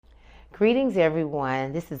Greetings,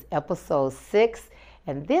 everyone. This is episode 6,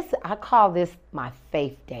 and I call this my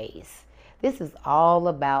faith days. This is all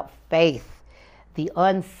about faith, the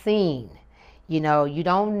unseen. You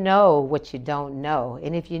don't know what you don't know,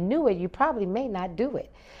 and if you knew it, you probably may not do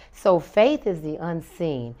it. So faith is the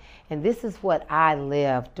unseen, and this is what I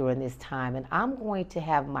lived during this time. And I'm going to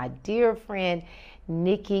have my dear friend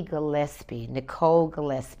Nikki Gillispe, Nicole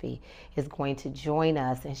Gillispe, is going to join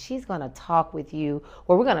us, and she's going to talk with you,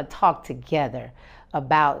 or we're going to talk together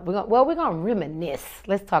about, we're going to reminisce.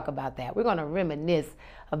 Let's talk about that. We're going to reminisce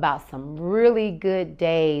about some really good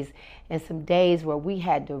days and some days where we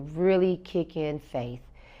had to really kick in faith.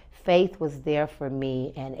 Faith was there for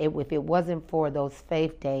me, and if it wasn't for those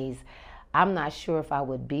faith days, I'm not sure if I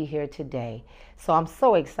would be here today. So I'm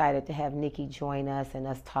so excited to have Nikki join us and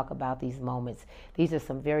us talk about these moments. These are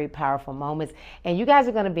some very powerful moments. And you guys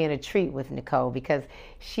are going to be in a treat with Nicole because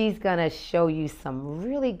she's going to show you some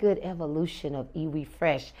really good evolution of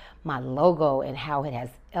iwifresh, my logo, and how it has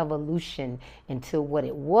evolution into what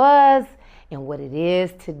it was and what it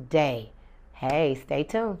is today. Hey, stay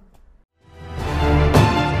tuned.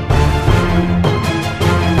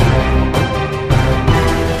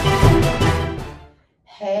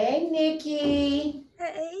 Hey, Nikki.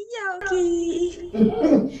 Hey, Yogi.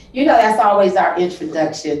 That's always our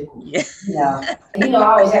introduction. Yeah. I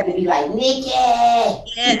always have to be like, Nikki.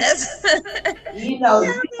 Yes.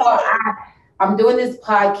 I'm doing this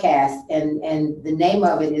podcast, and the name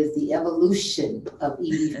of it is The Evolution of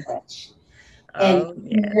iwifresh. And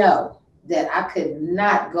you know that I could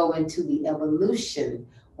not go into the evolution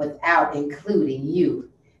without including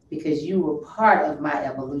you, because you were part of my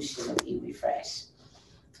evolution of iwifresh.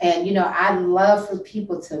 And, I'd love for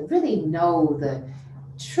people to really know the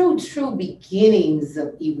true beginnings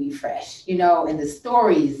of iwifresh, and the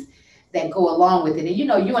stories that go along with it. And,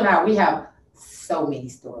 you and I, we have so many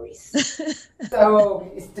stories. So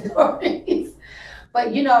many stories.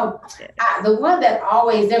 But, the one that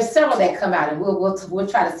always, there's several that come out, and we'll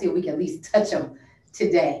try to see if we can at least touch them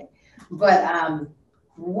today. But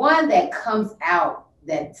one that comes out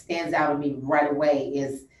that stands out to me right away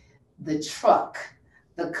is the truck.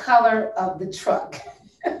 The color of the truck.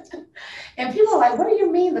 And people are like, what do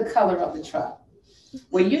you mean the color of the truck?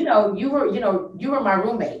 Well, you were my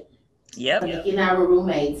roommate. Yep. Nikki and I were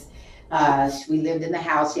roommates. We lived in the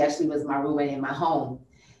house. She actually was my roommate in my home.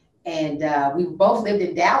 And we both lived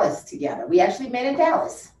in Dallas together. We actually met in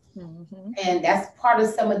Dallas. Mm-hmm. And that's part of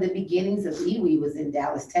some of the beginnings of iwi was in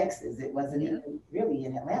Dallas, Texas. It wasn't even really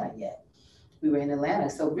in Atlanta yet. We were in Atlanta.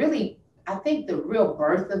 So really, I think the real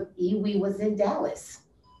birth of iwi was in Dallas.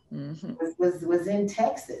 Mm-hmm. was in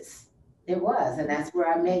Texas. It was, and that's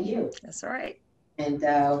where I met you. That's right. And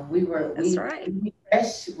iwifresh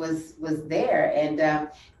was there, and I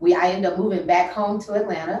ended up moving back home to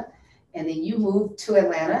Atlanta, and then you moved to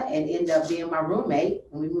Atlanta and ended up being my roommate,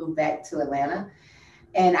 and we moved back to Atlanta.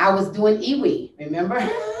 And I was doing iwi, remember?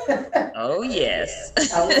 Oh, yes.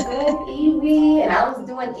 I was doing iwi, and I was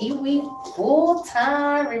doing iwi full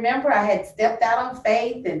time. Remember, I had stepped out on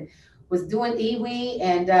faith and was doing iwi.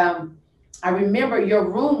 And I remember your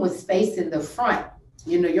room was facing the front.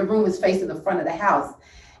 Your room was facing the front of the house.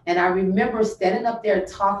 And I remember standing up there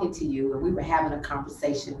talking to you, and we were having a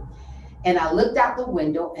conversation. And I looked out the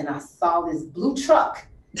window, and I saw this blue truck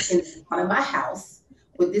in front of my house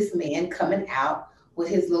with this man coming out with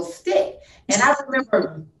his little stick. And I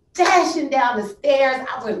remember dashing down the stairs.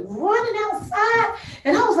 I went running outside,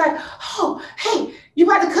 and I was like, oh, hey, you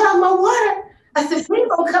about to cut off my water? I said, please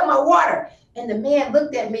don't cut my water. And the man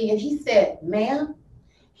looked at me and he said, ma'am,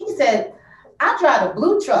 he said, I drive a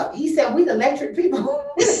blue truck. He said, we the electric people.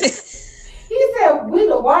 He said, we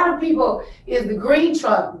the water people is the green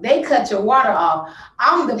truck. They cut your water off.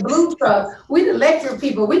 I'm the blue truck. We the electric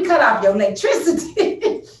people. We cut off your electricity.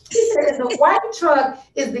 He said, the white truck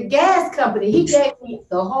is the gas company. He gave me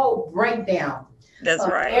the whole breakdown. That's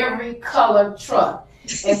right. Every color truck.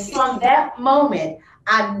 And from that moment,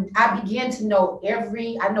 I began to know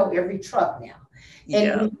every truck now.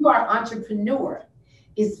 And when you are an entrepreneur,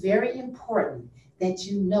 it's very important that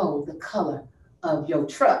you know the color of your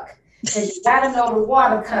truck. Because you got to know the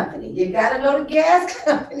water company. You got to know the gas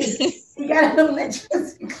company. You got to know the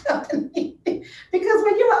electricity company. Because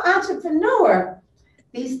when you're an entrepreneur,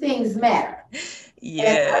 these things matter.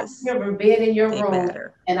 Yes. I remember being in your room,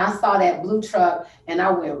 and I saw that blue truck, and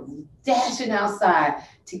I went dashing outside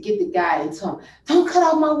to get the guy and told him, don't cut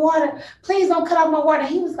off my water. Please don't cut off my water.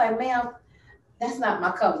 He was like, ma'am, that's not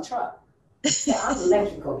my color truck. So I'm the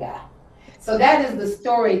electrical guy. So that is the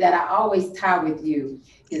story that I always tie with you.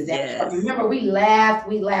 Is that truck. Remember, we laughed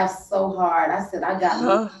so hard. I said, I got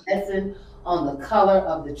a lesson on the color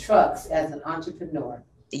of the trucks as an entrepreneur.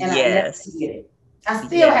 And I never Yes. forget it. I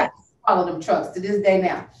still have Yes. to follow them trucks to this day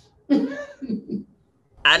now.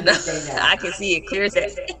 I To know. this day now. I can see it clear as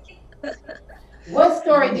day. What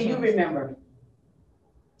story do you Mhm. remember?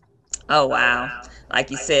 Oh, wow. Like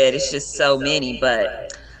you said, it's just so many,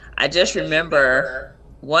 but I just remember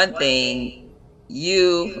one thing,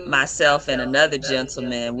 you, myself, and another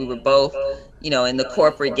gentleman, we were both, in the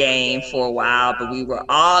corporate game for a while, but we were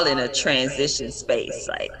all in a transition space.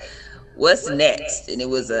 Like, what's next? And it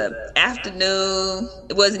was a afternoon.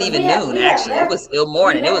 It wasn't Because even noon, actually. It was still we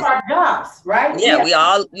morning. It left was, our jobs, right? yeah, we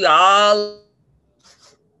all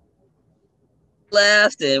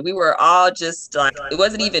left, and we were all just like, it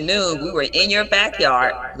wasn't even noon. We were in your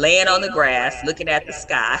backyard, laying on the grass, looking at the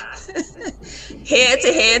sky, head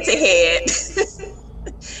to head to head.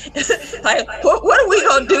 Like, what are we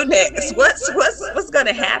gonna do next? What's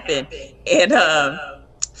gonna happen? And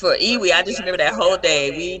for Iwi, I just remember that whole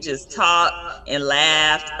day we just talked and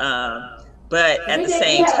laughed. But at We the did.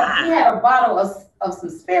 same We time, had a bottle of some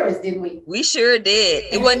spirits, didn't we? we sure did.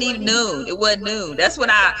 It wasn't even noon. It wasn't noon. That's when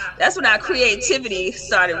our creativity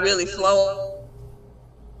started really flowing.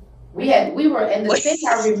 We were, and the thing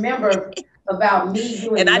I remember about me, you,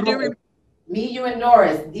 And and I do Norris, me, you, and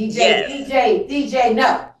Norris, DJ, yes. DJ, DJ,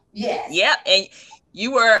 no, yes, Yep. And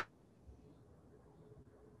you were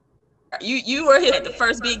you were him at the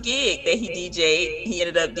first big gig that he DJ'd. He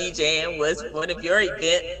ended up DJing was one of your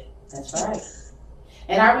events. that's right.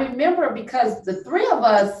 And I remember because the three of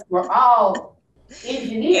us were all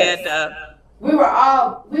engineers. And We were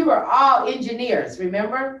all engineers.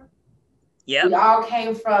 Remember, we yep, all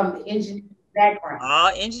came from engineering background.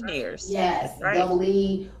 all engineers. Yes, Right. double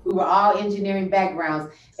E. We were all engineering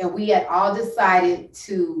backgrounds, and we had all decided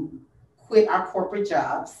to quit our corporate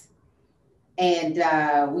jobs. And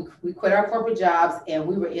we quit our corporate jobs, and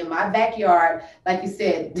we were in my backyard, like you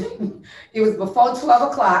said. It was before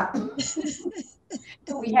 12 o'clock.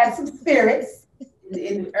 We had some spirits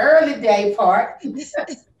in the early day part,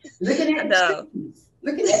 looking at the trees,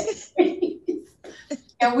 looking at the trees.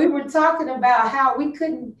 And we were talking about how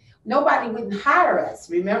nobody wouldn't hire us,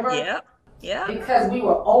 remember? Yep. Yep. Because we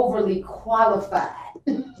were overly qualified.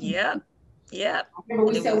 Yep. Yep. I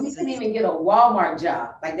remember we And it said we was couldn't even get a Walmart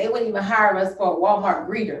job. Like they wouldn't even hire us for a Walmart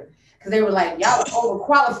greeter because they were like, y'all are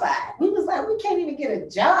overqualified. We was like, we can't even get a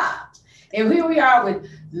job. And here we are with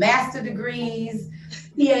master degrees,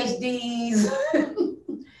 PhDs,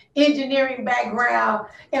 engineering background,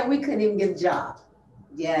 and we couldn't even get a job.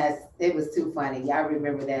 Yes, it was too funny. Y'all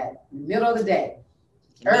remember that. Middle of the day.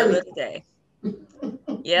 middle of the day.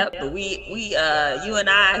 Yep. But you and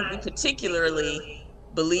I, we particularly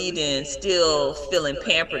believed in still feeling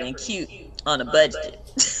pampered and cute on a budget.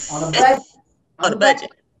 On a budget. On a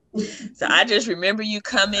budget. So I just remember you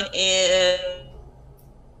coming in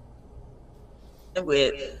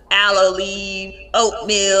with aloe leaf,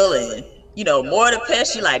 oatmeal, and more to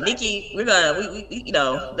pest you. Like, Nikki, we're gonna we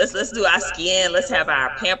let's do our skin. Let's have our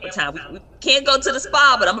pamper time. We can't go to the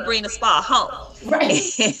spa, but I'm gonna bring the spa home. Right.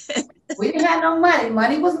 We didn't have no money.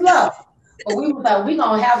 Money was low. But we was like, we're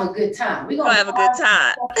gonna have a good time. We're gonna have a good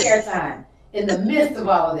time. Fair time in the midst of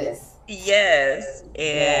all of this. Yes.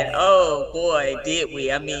 And oh boy, did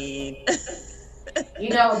we. I mean,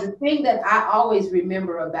 the thing that I always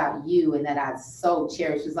remember about you and that I so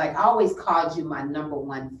cherish is like I always called you my number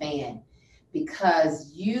one fan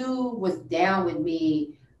because you was down with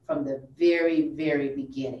me from the very, very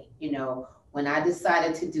beginning. When I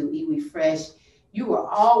decided to do iwifresh, you were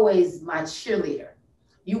always my cheerleader.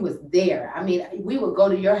 You was there. I mean, we would go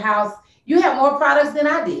to your house. You had more products than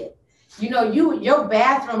I did. Your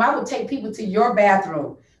bathroom, I would take people to your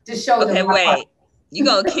bathroom to show them. Okay, wait. You're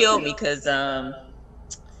going to kill me because I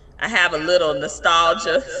have a little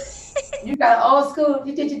nostalgia. You got an old school.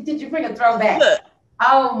 Did you bring a throwback? Look.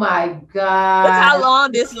 Oh, my God. Look how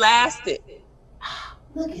long this lasted.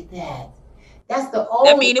 Look at that. That's the old.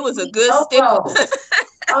 I mean, it was a good sticker.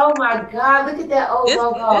 Oh my God! Look at that old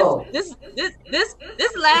logo. This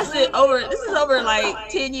lasted over. This is over like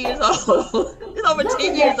 10 years old. It's over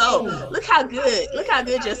 10 years old. Look how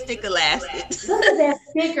good your sticker lasted. Look at that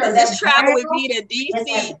sticker. This travel with me to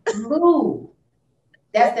DC. Blue.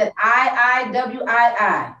 That's that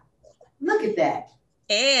IIWII. Look at that.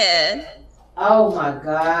 And oh my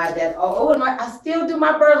God! I still do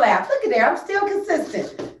my burlap. Look at there. I'm still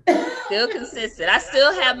consistent. Still consistent. I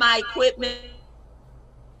still have my equipment.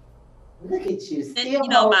 Look at you.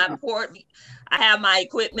 My important. I have my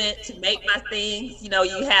equipment to make my things. You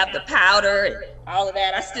have the powder and all of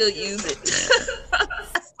that. I still use it.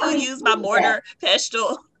 I still use my mortar,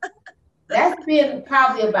 pestle. That's been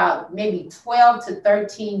probably about maybe 12 to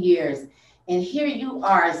 13 years. And here you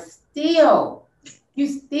are still, you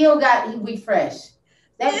still got iwifresh.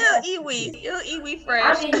 That touches you. Still Iwi I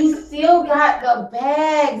fresh. mean, you still got the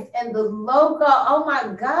bags and the logo. Oh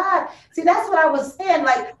my God. See, that's what I was saying.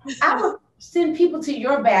 Like, I would send people to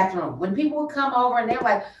your bathroom when people would come over and they're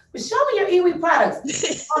like, well, show me your iwi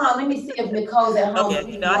products. Hold on, let me see if Nicole's at Oh home yeah, so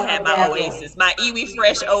we you can know I go in had her my bathroom. oasis, my Iwi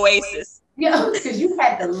fresh oasis. Yeah, because you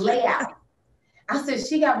had the layout. I said,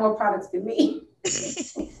 she got more products than me.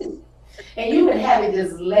 And you would have it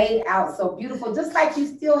just laid out so beautiful, just like you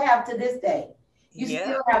still have to this day. You Yeah,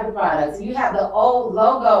 still have the products. You have the old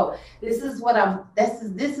logo. This is what I'm. This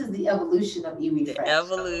is the evolution of the iwifresh.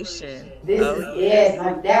 evolution. This Oh is yes. it.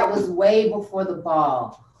 Like that was way before the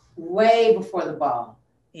ball. Way before the ball.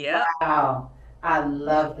 Yep. Wow. I Yep.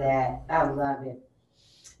 love that. I love it.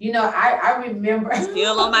 I remember.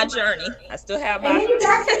 Still on my journey. I still have And my then you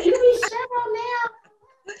got your Erie Cheryl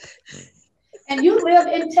now. And you live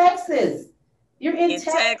in Texas. You're in in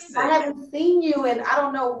Texas. I Texas. haven't seen you in I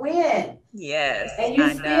don't know when. Yes, And you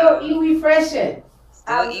I still know. eat refreshing.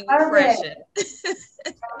 Still I Iwi love it. fresh.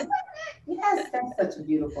 Yes, that's such a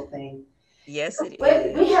beautiful thing. Yes, it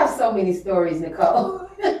But we is. have so many stories, Nicole.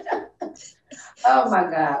 Oh my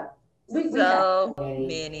God. We have So so many.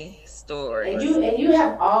 many And stories. you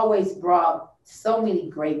have always brought so many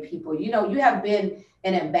great people. You have been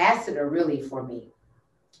an ambassador really for me.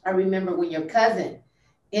 I remember when your cousin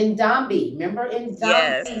Ndombi, remember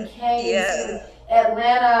Yes. Ndombi came Yes. to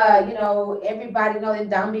Atlanta. Everybody know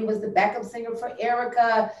Ndombi was the backup singer for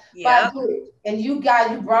Erica Yep. Badu. And you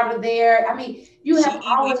brought her there. I mean, you She have Iwi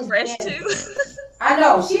always fresh been, too. I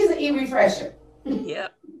know, she's an e-refresher.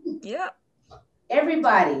 Yep. Yep.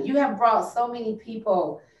 Everybody, you have brought so many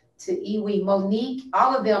people to Iwi. Monique,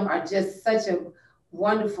 all of them are just such a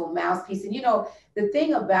wonderful mouthpiece. And the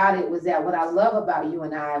thing about it was that what I love about you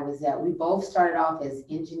and I was that we both started off as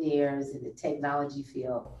engineers in the technology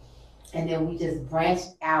field. And then we just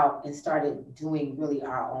branched out and started doing really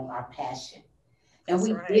our passion. And That's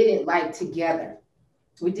we right. did it like together.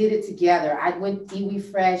 We did it together. I went Iwi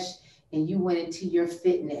Fresh and you went into your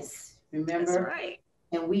fitness, That's remember? right.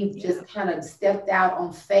 And we Yep. just kind of stepped out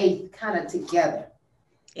on faith kind of together.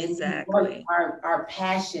 And we worked Exactly. our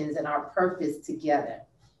passions and our purpose together.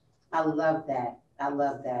 I love that. I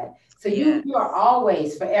love that. So you Yeah. you are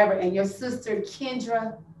always forever, and your sister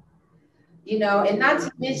Kendra, and not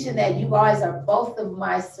to mention that you guys are both of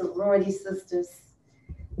my sorority sisters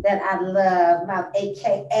that I love, my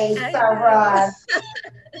AKA I know. Sarah.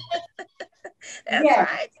 That's Yes,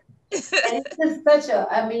 right. and it's just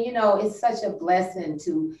it's such a blessing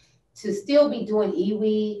to still be doing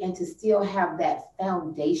iwi and to still have that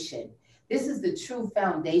foundation. This is the true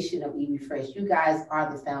foundation of iwi fresh. You guys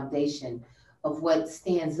are the foundation of what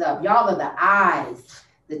stands up. Y'all are the eyes,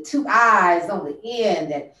 the two eyes on the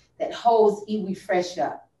end that holds iwi fresh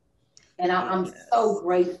up. And I'm so Yes.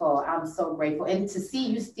 grateful. I'm so grateful. And to see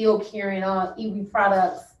you still carrying on iwi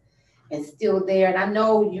products and still there. And I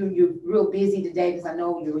know you're real busy today because I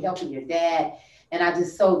know you're helping your dad. And I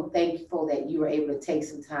just so thankful that you were able to take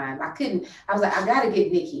some time. I was like, I gotta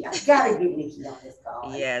get Nikki. I gotta get Nikki on this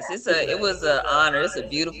call. Yes, it was a honor. It's a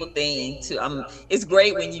beautiful thing to it's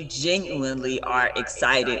great when you genuinely are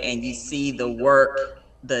excited and you see the work,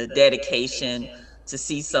 the dedication to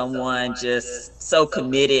see someone just so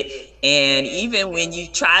committed. And even when you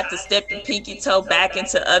tried to step your pinky toe back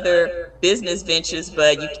into other business ventures,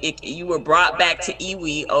 but you were brought back to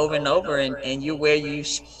Iwi over and over, and you're where you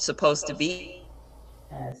supposed to be.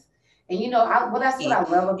 Yes. And well, that's what I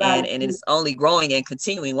love And about it's you. only growing and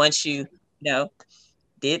continuing once you know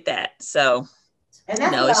did that. So And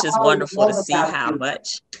that's what it's I just always wonderful to love see about how you.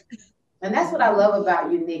 much. And that's what I love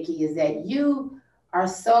about you, Nikki, is that you are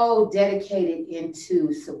so dedicated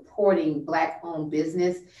into supporting Black owned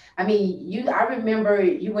business. I mean, I remember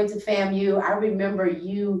you went to FAMU. I remember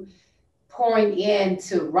you pouring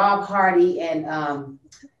into Rob Hardy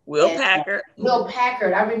Will and Packer. Will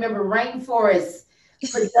Packard. I remember Rainforest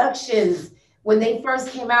Productions when they first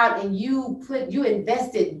came out, and you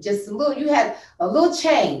invested just a little. You had a little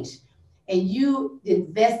change, and you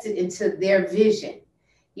invested into their vision.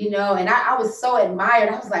 And I was so admired.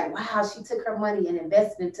 I was like, wow, she took her money and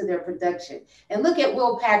invested into their production. And look at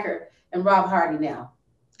Will Packer and Rob Hardy now.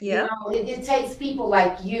 Yeah. It takes people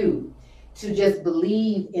like you to just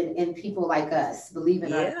believe in people like us, believe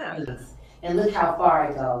in our Yeah. dreams. And look how far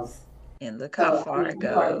it goes. And look how So, far it you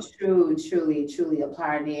are goes. truly, truly a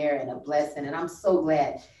pioneer and a blessing. And I'm so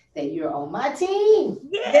glad that you're on my team.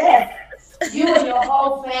 Yes. Yes, you and your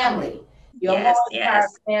whole family, your Yes. whole entire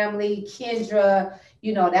Yes. family. Kendra,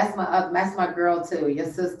 that's my girl too. Your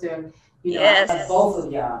sister. I love Yes. both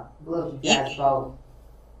of y'all. Love you guys both.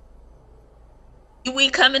 We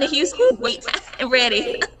coming to Houston? Wait, I'm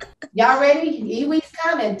ready. Y'all ready? Iwi's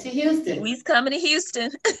coming to Houston. We's coming to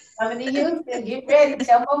Houston. Coming to Houston. Get ready.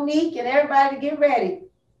 Tell Monique and everybody to get ready.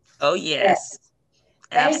 Oh, Yeah. yes,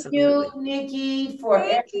 Thank you, absolutely. Nikki, for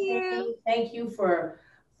Thank you. everything. Thank you for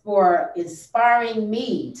inspiring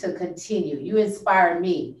me to continue. You inspire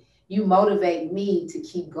me. You motivate me to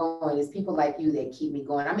keep going. It's people like you that keep me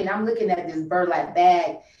going. I mean, I'm looking at this burlap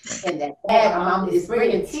bag, and that bag, it's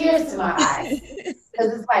bringing tears to my eyes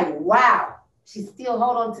because it's like, wow, she still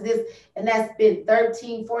hold on to this. And that's been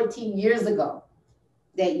 13, 14 years ago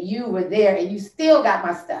that you were there and you still got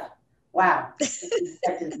my stuff. Wow. It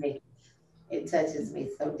touches me. It touches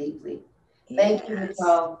me so deeply. Thank you, Yes.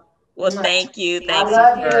 Nicole. Well, thank you. I Thanks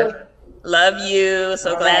love for you. love you.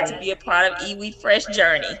 So All glad to right. be a part of Iwi Fresh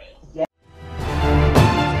journey.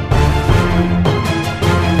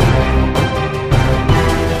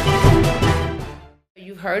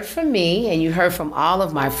 You heard from me and you heard from all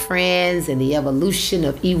of my friends and the evolution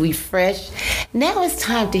of iwifresh. Now it's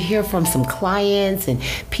time to hear from some clients and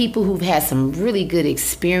people who've had some really good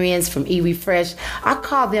experience from iwifresh. I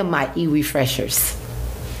call them my iwifreshers.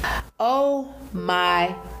 Oh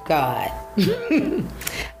my God.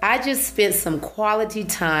 I just spent some quality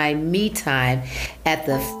time, me time, at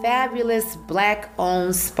the fabulous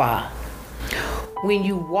Black-owned spa. When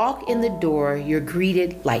you walk in the door, you're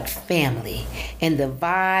greeted like family, and the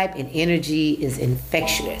vibe and energy is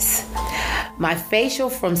infectious. My facial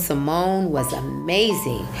from Simone was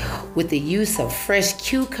amazing with the use of fresh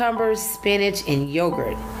cucumbers, spinach, and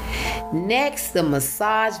yogurt. Next, the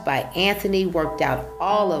massage by Anthony worked out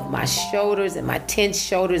all of my shoulders and my tense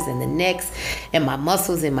shoulders and the necks and my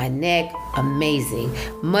muscles in my neck. Amazing.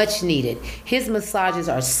 Much needed. His massages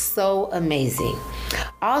are so amazing.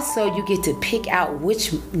 Also, you get to pick out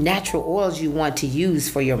which natural oils you want to use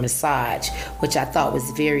for your massage, which I thought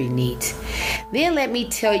was very neat. Then let me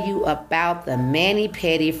tell you about the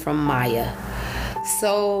mani-pedi from Maya.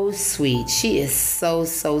 So sweet. She is so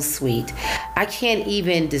sweet. I can't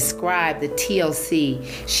even describe the TLC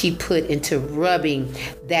she put into rubbing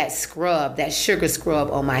that scrub, that sugar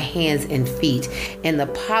scrub on my hands and feet. And the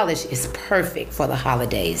polish is perfect for the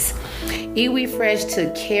holidays. iwifresh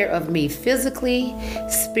took care of me physically,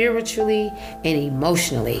 spiritually, and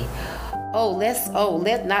emotionally. Let's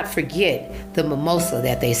not forget the mimosa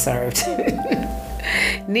that they served.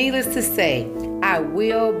 Needless to say, I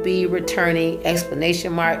will be returning,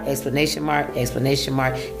 exclamation mark, exclamation mark, exclamation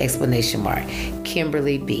mark, exclamation mark.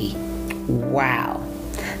 Kimberly B. Wow.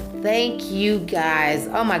 Thank you guys.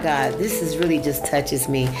 Oh my God, this is really just touches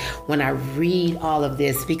me when I read all of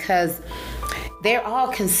this because they're all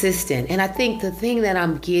consistent. And I think the thing that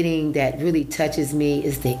I'm getting that really touches me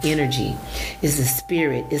is the energy, is the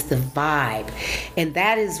spirit, is the vibe. And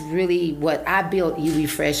that is really what I built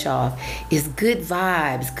iwifresh off, is good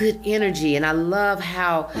vibes, good energy. And I love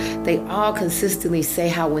how they all consistently say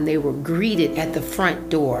how when they were greeted at the front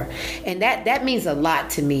door. And that means a lot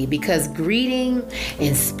to me because greeting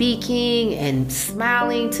and speaking and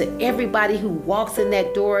smiling to everybody who walks in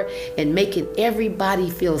that door and making everybody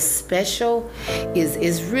feel special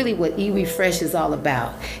is really what iwifresh is all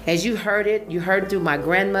about. As you heard it, you heard through my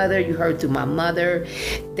grandmother, you heard through my mother.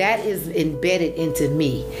 That is embedded into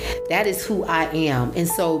me. That is who I am. And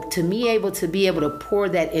so to be able to pour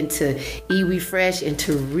that into iwifresh and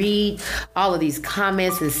to read all of these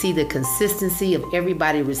comments and see the consistency of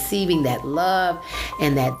everybody receiving that love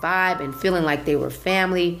and that vibe and feeling like they were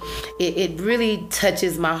family, it really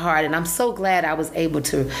touches my heart. And I'm so glad I was able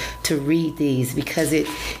to read these because it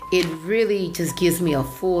really just gives me a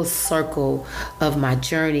full circle of my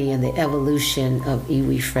journey and the evolution of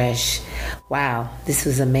iwifresh. Wow, this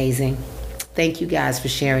was amazing. Thank you guys for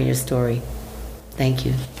sharing your story. Thank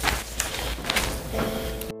you.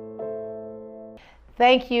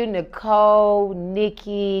 Thank you, Nicole,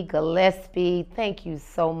 Nikki Gillispe. Thank you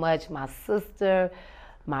so much, my sister,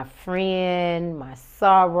 my friend, my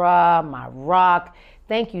Sarah, my rock.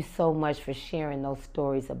 Thank you so much for sharing those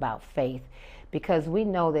stories about faith. Because we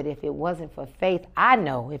know that if it wasn't for faith, I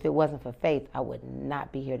know if it wasn't for faith, I would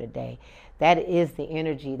not be here today. That is the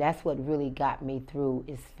energy. That's what really got me through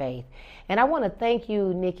is faith. And I want to thank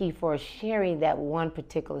you, Nikki, for sharing that one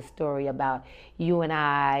particular story about you and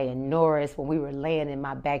I and Norris when we were laying in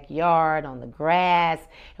my backyard on the grass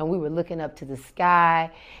and we were looking up to the sky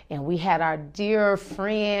and we had our dear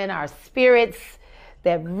friend, our spirits,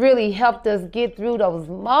 that really helped us get through those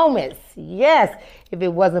moments. Yes, if it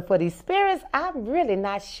wasn't for these spirits, I'm really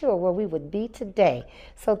not sure where we would be today.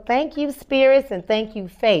 So thank you, spirits, and thank you,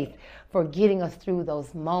 faith, for getting us through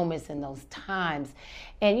those moments and those times.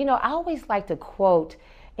 And I always like to quote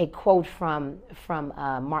a quote from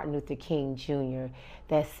Martin Luther King Jr.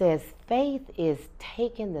 that says, "Faith is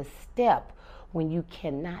taking the step when you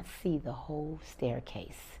cannot see the whole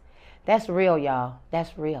staircase." That's real, y'all.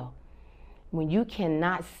 That's real. When you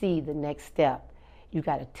cannot see the next step, you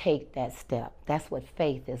got to take that step. That's what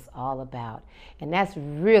faith is all about. And that's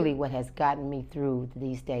really what has gotten me through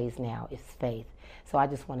these days now is faith. So I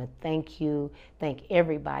just want to thank you, thank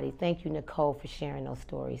everybody. Thank you, Nicole, for sharing those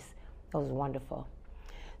stories. That was wonderful.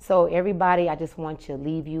 So everybody, I just want to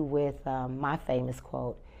leave you with my famous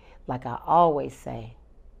quote. Like I always say,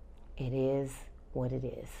 it is what it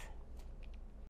is.